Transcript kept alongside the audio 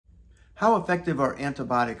How effective are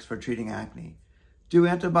antibiotics for treating acne? Do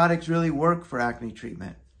antibiotics really work for acne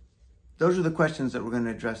treatment? Those are the questions that we're going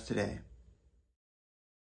to address today.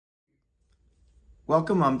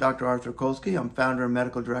 Welcome, I'm Dr. Arthur Colsky. I'm founder and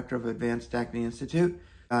medical director of Advanced Acne Institute,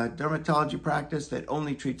 a dermatology practice that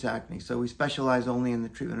only treats acne. So we specialize only in the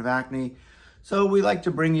treatment of acne. So we like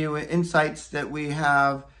to bring you insights that we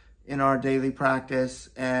have in our daily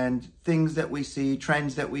practice and things that we see,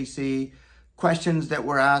 trends that we see, questions that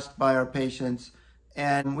we're asked by our patients.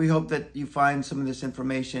 And we hope that you find some of this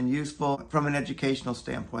information useful from an educational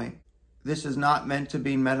standpoint. This is not meant to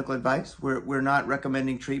be medical advice. We're not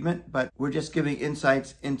recommending treatment, but we're just giving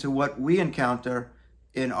insights into what we encounter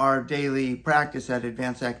in our daily practice at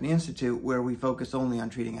Advanced Acne Institute, where we focus only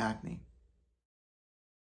on treating acne.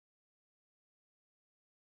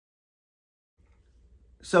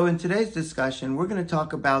 So in today's discussion, we're going to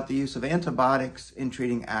talk about the use of antibiotics in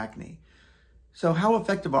treating acne. So how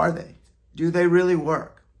effective are they? Do they really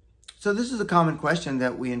work? So this is a common question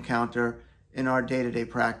that we encounter in our day-to-day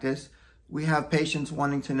practice. We have patients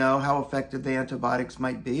wanting to know how effective the antibiotics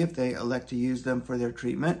might be if they elect to use them for their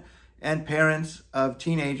treatment. And parents of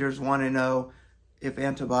teenagers want to know if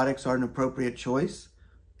antibiotics are an appropriate choice.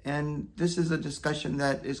 And this is a discussion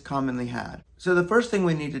that is commonly had. So the first thing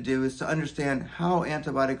we need to do is to understand how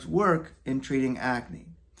antibiotics work in treating acne.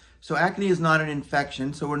 So acne is not an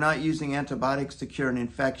infection, so we're not using antibiotics to cure an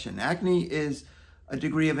infection. Acne is a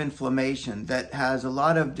degree of inflammation that has a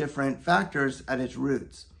lot of different factors at its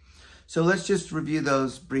roots. So let's just review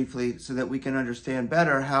those briefly so that we can understand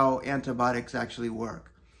better how antibiotics actually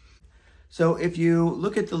work. So if you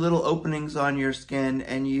look at the little openings on your skin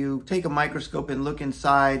and you take a microscope and look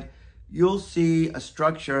inside, you'll see a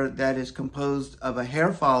structure that is composed of a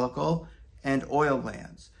hair follicle and oil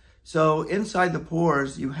glands. So inside the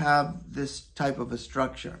pores, you have this type of a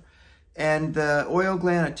structure. And the oil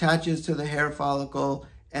gland attaches to the hair follicle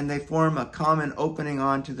and they form a common opening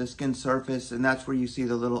onto the skin surface, and that's where you see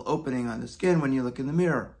the little opening on the skin when you look in the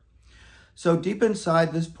mirror. So deep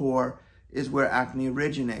inside this pore is where acne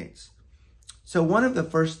originates. So one of the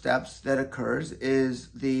first steps that occurs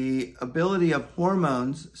is the ability of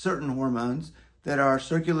hormones, certain hormones that are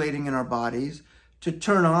circulating in our bodies, to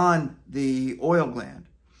turn on the oil gland.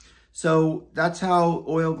 So that's how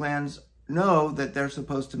oil glands know that they're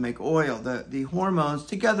supposed to make oil. The hormones,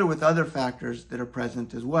 together with other factors that are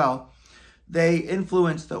present as well, they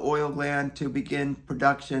influence the oil gland to begin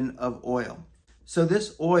production of oil. So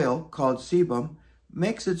this oil, called sebum,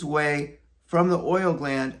 makes its way from the oil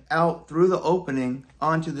gland out through the opening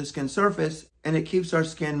onto the skin surface, and it keeps our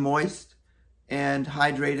skin moist and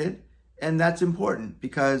hydrated. And that's important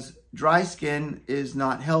because dry skin is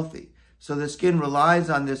not healthy. So the skin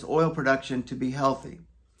relies on this oil production to be healthy.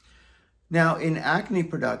 Now in acne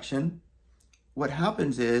production, what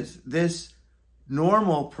happens is this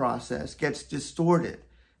normal process gets distorted.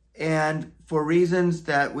 And for reasons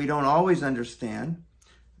that we don't always understand,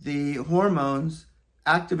 the hormones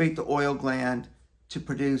activate the oil gland to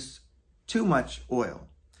produce too much oil,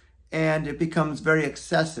 and it becomes very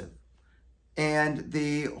excessive. And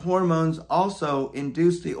the hormones also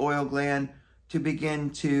induce the oil gland to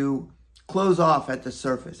begin to close off at the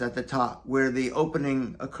surface, at the top, where the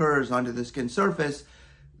opening occurs onto the skin surface.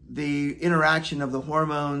 The interaction of the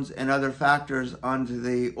hormones and other factors onto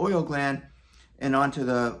the oil gland and onto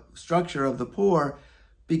the structure of the pore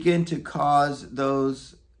begin to cause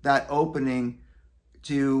that opening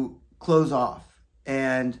to close off,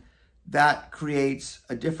 and that creates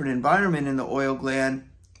a different environment in the oil gland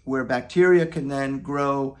where bacteria can then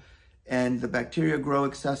grow, and the bacteria grow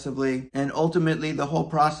excessively, and ultimately the whole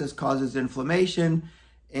process causes inflammation,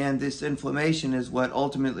 and this inflammation is what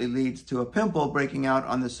ultimately leads to a pimple breaking out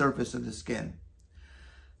on the surface of the skin.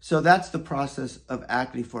 So that's the process of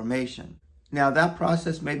acne formation. Now that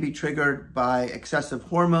process may be triggered by excessive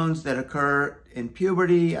hormones that occur in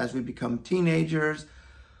puberty as we become teenagers,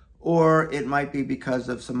 or it might be because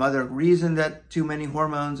of some other reason that too many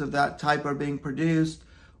hormones of that type are being produced,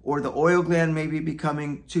 or the oil gland may be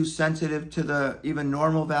becoming too sensitive to the even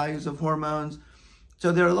normal values of hormones.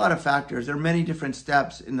 So there are a lot of factors. There are many different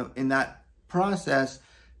steps in that process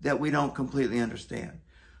that we don't completely understand.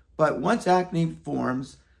 But once acne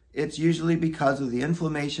forms, it's usually because of the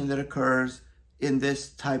inflammation that occurs in this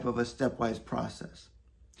type of a stepwise process.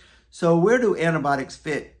 So where do antibiotics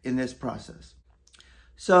fit in this process?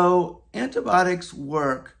 So antibiotics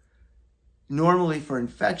work normally for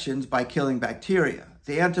infections by killing bacteria.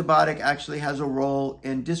 The antibiotic actually has a role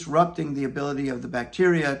in disrupting the ability of the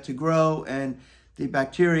bacteria to grow, and the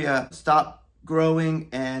bacteria stop growing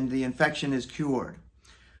and the infection is cured.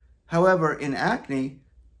 However, in acne,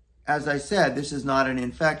 as I said, this is not an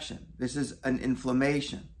infection. This is an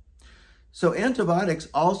inflammation. So antibiotics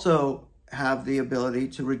also have the ability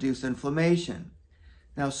to reduce inflammation.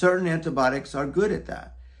 Now, certain antibiotics are good at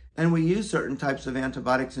that. And we use certain types of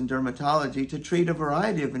antibiotics in dermatology to treat a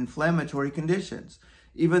variety of inflammatory conditions,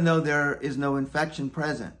 even though there is no infection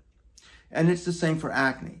present. And it's the same for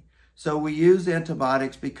acne. So we use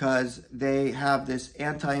antibiotics because they have this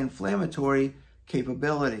anti-inflammatory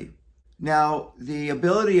capability. Now, the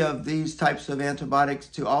ability of these types of antibiotics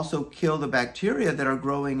to also kill the bacteria that are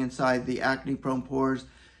growing inside the acne-prone pores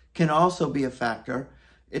can also be a factor.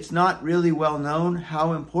 It's not really well known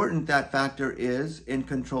how important that factor is in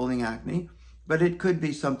controlling acne, but it could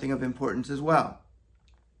be something of importance as well.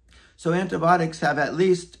 So antibiotics have at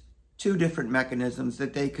least two different mechanisms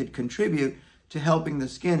that they could contribute to helping the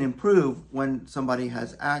skin improve when somebody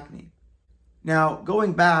has acne. Now,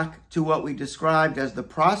 going back to what we described as the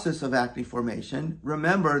process of acne formation,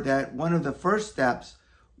 remember that one of the first steps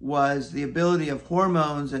was the ability of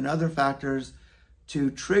hormones and other factors to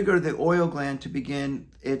trigger the oil gland to begin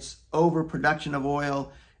its overproduction of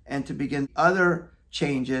oil and to begin other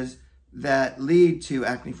changes that lead to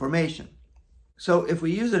acne formation. So if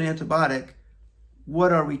we use an antibiotic,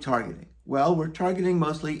 what are we targeting? Well, we're targeting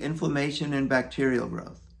mostly inflammation and bacterial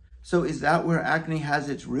growth. So is that where acne has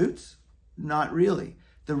its roots? Not really.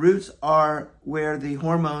 The roots are where the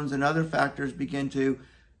hormones and other factors begin to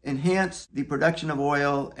enhance the production of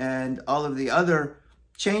oil and all of the other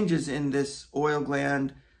changes in this oil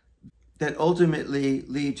gland that ultimately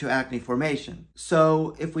lead to acne formation.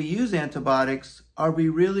 So if we use antibiotics, are we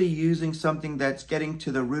really using something that's getting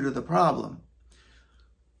to the root of the problem?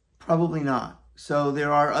 Probably not. So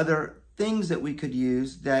there are other things that we could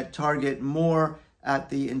use that target more at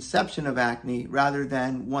the inception of acne rather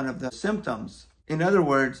than one of the symptoms. In other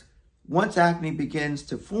words, once acne begins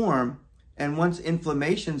to form and once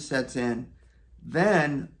inflammation sets in,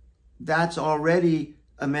 then that's already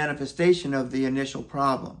a manifestation of the initial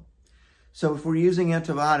problem. So if we're using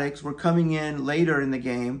antibiotics, we're coming in later in the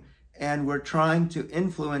game and we're trying to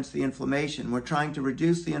influence the inflammation. We're trying to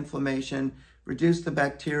reduce the inflammation, reduce the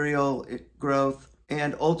bacterial growth,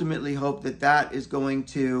 and ultimately hope that that is going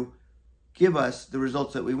to give us the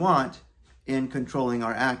results that we want in controlling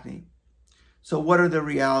our acne. So what are the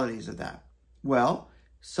realities of that? Well,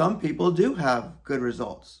 some people do have good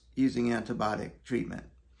results using antibiotic treatment.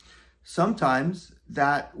 Sometimes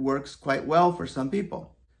that works quite well for some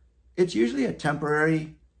people. It's usually a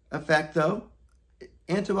temporary effect though.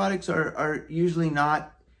 Antibiotics are usually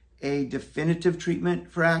not a definitive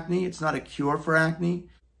treatment for acne. It's not a cure for acne.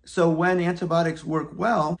 So when antibiotics work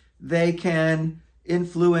well, they can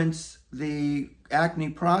influence the acne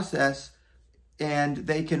process and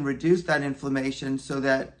they can reduce that inflammation so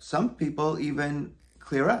that some people even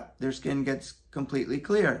clear up. Their skin gets completely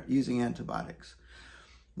clear using antibiotics.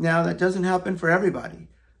 Now, that doesn't happen for everybody.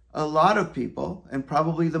 A lot of people, and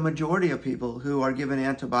probably the majority of people who are given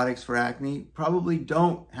antibiotics for acne, probably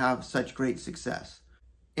don't have such great success.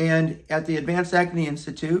 And at the Advanced Acne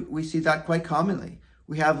Institute, we see that quite commonly.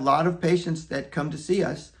 We have a lot of patients that come to see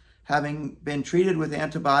us having been treated with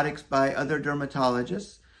antibiotics by other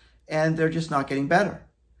dermatologists, and they're just not getting better.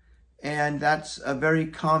 And that's a very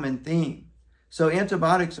common theme. So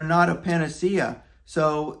antibiotics are not a panacea.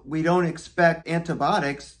 So we don't expect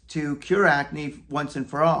antibiotics to cure acne once and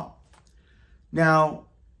for all. Now,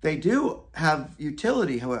 they do have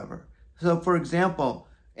utility, however. So for example,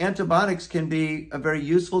 antibiotics can be a very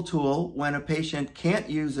useful tool when a patient can't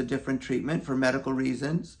use a different treatment for medical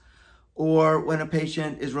reasons, or when a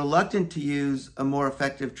patient is reluctant to use a more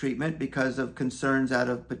effective treatment because of concerns out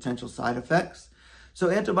of potential side effects. So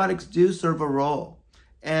antibiotics do serve a role.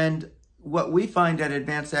 And what we find at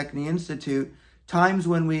Advanced Acne Institute, times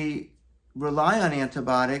when we rely on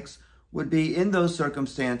antibiotics would be in those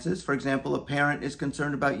circumstances. For example, a parent is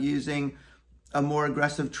concerned about using a more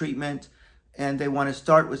aggressive treatment and they want to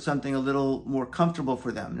start with something a little more comfortable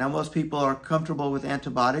for them. Now, most people are comfortable with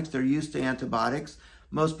antibiotics. They're used to antibiotics.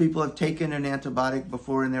 Most people have taken an antibiotic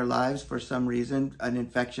before in their lives for some reason, an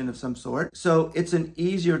infection of some sort. So it's an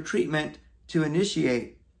easier treatment to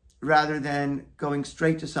initiate rather than going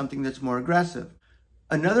straight to something that's more aggressive.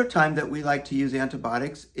 Another time that we like to use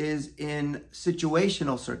antibiotics is in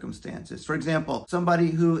situational circumstances. For example, somebody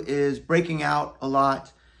who is breaking out a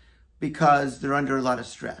lot because they're under a lot of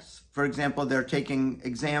stress. For example, they're taking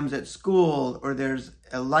exams at school, or there's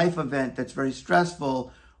a life event that's very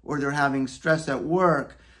stressful, or they're having stress at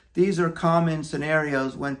work. These are common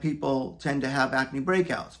scenarios when people tend to have acne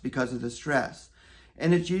breakouts because of the stress.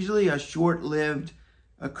 And it's usually a short-lived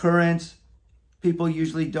occurrence. People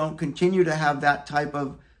usually don't continue to have that type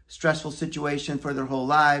of stressful situation for their whole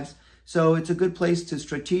lives. So it's a good place to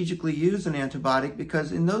strategically use an antibiotic,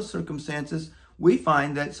 because in those circumstances, we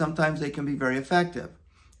find that sometimes they can be very effective,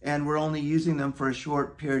 and we're only using them for a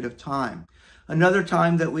short period of time. Another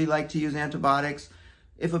time that we like to use antibiotics,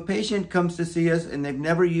 if a patient comes to see us and they've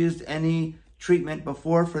never used any treatment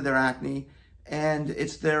before for their acne, and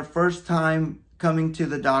it's their first time coming to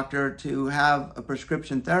the doctor to have a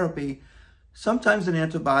prescription therapy, sometimes an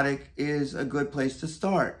antibiotic is a good place to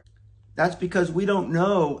start. That's because we don't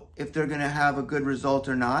know if they're going to have a good result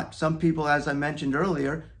or not. Some people, as I mentioned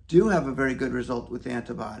earlier, do have a very good result with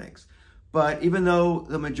antibiotics. But even though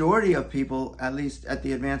the majority of people, at least at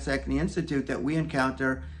the Advanced Acne Institute that we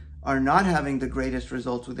encounter, are not having the greatest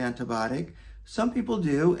results with antibiotic, some people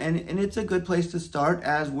do, and it's a good place to start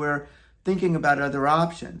as we're thinking about other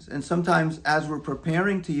options. And sometimes as we're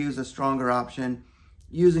preparing to use a stronger option,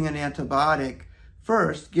 using an antibiotic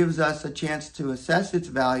first gives us a chance to assess its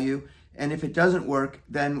value, and if it doesn't work,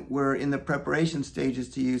 then we're in the preparation stages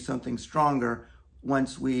to use something stronger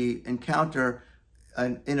once we encounter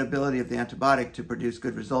an inability of the antibiotic to produce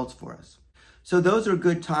good results for us. So those are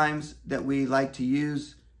good times that we like to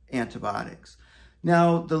use antibiotics.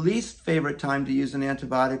 Now, the least favorite time to use an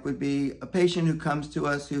antibiotic would be a patient who comes to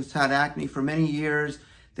us who's had acne for many years.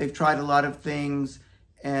 They've tried a lot of things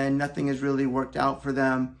and nothing has really worked out for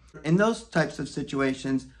them. In those types of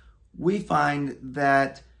situations, we find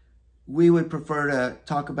that we would prefer to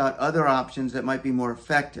talk about other options that might be more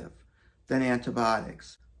effective than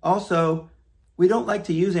antibiotics. Also, we don't like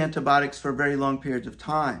to use antibiotics for very long periods of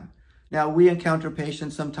time. Now, we encounter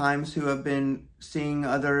patients sometimes who have been seeing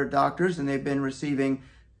other doctors and they've been receiving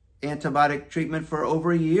antibiotic treatment for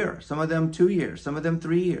over a year, some of them 2 years, some of them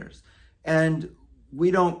 3 years. And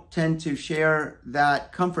we don't tend to share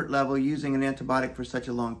that comfort level using an antibiotic for such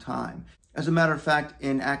a long time. As a matter of fact,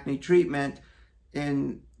 in acne treatment,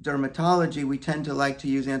 in dermatology, we tend to like to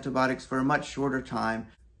use antibiotics for a much shorter time.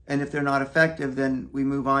 And if they're not effective, then we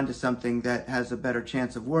move on to something that has a better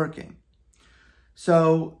chance of working.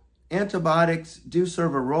 So antibiotics do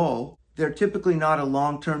serve a role. They're typically not a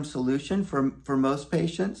long-term solution for most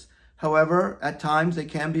patients. However, at times they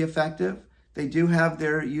can be effective. They do have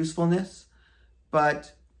their usefulness,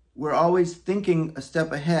 but we're always thinking a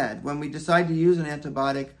step ahead. When we decide to use an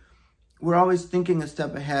antibiotic, we're always thinking a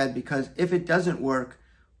step ahead, because if it doesn't work,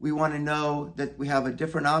 we want to know that we have a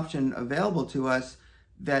different option available to us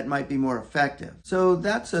that might be more effective. So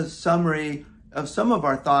that's a summary of some of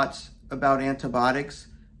our thoughts about antibiotics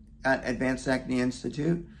at Advanced Acne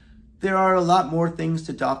Institute. There are a lot more things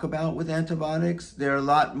to talk about with antibiotics. There are a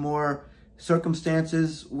lot more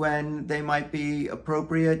circumstances when they might be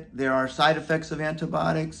appropriate. There are side effects of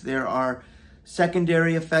antibiotics. There are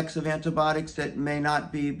secondary effects of antibiotics that may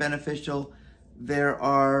not be beneficial. There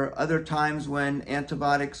are other times when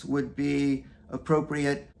antibiotics would be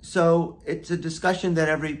appropriate. So it's a discussion that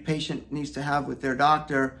every patient needs to have with their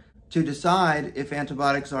doctor to decide if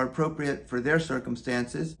antibiotics are appropriate for their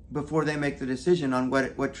circumstances before they make the decision on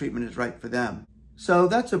what treatment is right for them. So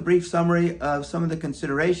that's a brief summary of some of the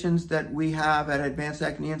considerations that we have at Advanced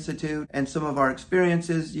Acne Institute and some of our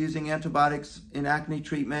experiences using antibiotics in acne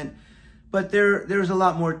treatment. But there's a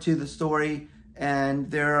lot more to the story, and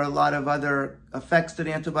there are a lot of other effects that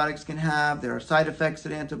antibiotics can have. There are side effects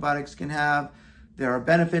that antibiotics can have. There are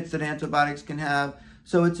benefits that antibiotics can have.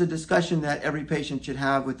 So it's a discussion that every patient should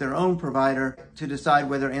have with their own provider to decide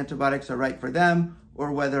whether antibiotics are right for them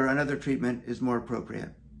or whether another treatment is more appropriate.